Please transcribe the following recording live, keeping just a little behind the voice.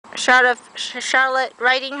Charlotte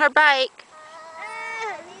riding her bike.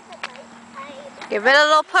 Give it a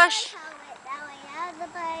little push.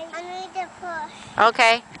 I need to push.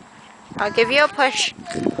 Okay. I'll give you a push.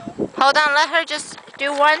 Hold on, let her just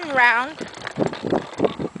do one round.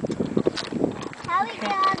 How we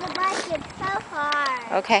get on the bike is so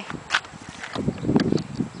hard. Okay.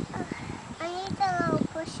 I need a little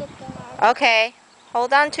push again. Okay.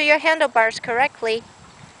 Hold on to your handlebars correctly.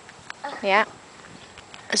 Yeah.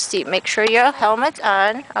 Let's see, make sure your helmet's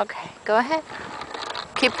on. Okay, go ahead.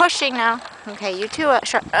 Keep pushing now. Okay, you too,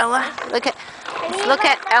 Ella. Look at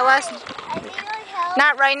Ella's.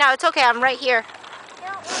 Not right now. It's okay. I'm right here.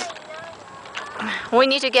 We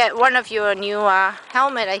need to get one of you a new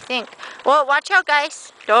helmet, I think. Well, watch out,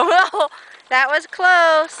 guys. Don't know. That was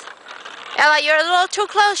close. Ella, you're a little too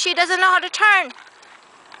close. She doesn't know how to turn.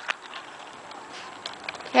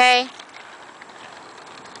 Okay.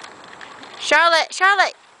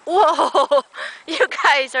 Charlotte. Whoa. You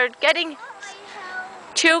guys are getting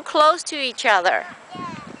too close to each other.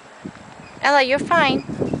 Ella, you're fine.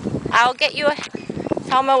 I'll get you a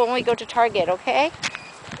helmet when we go to Target, okay?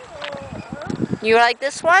 You like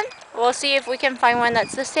this one? We'll see if we can find one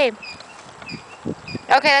that's the same.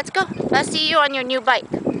 Okay, let's go. Let's see you on your new bike.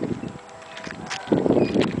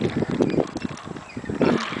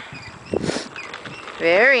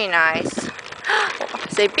 Very nice.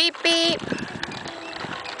 Say beep beep.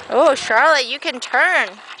 Oh, Charlotte, you can turn.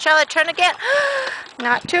 Charlotte, turn again.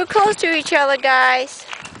 Not too close to each other, guys.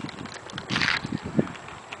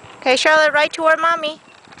 Okay, Charlotte, right toward mommy.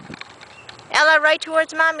 Ella, right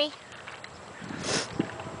towards mommy.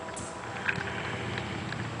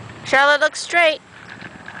 Charlotte, look straight.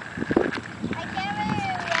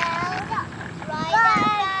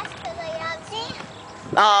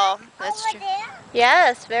 Oh, that's true.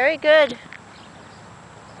 Yes, very good.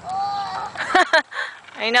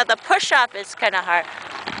 I know the push-up is kind of hard.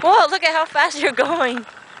 Whoa, look at how fast you're going.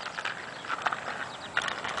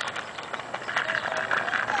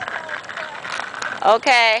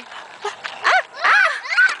 Okay.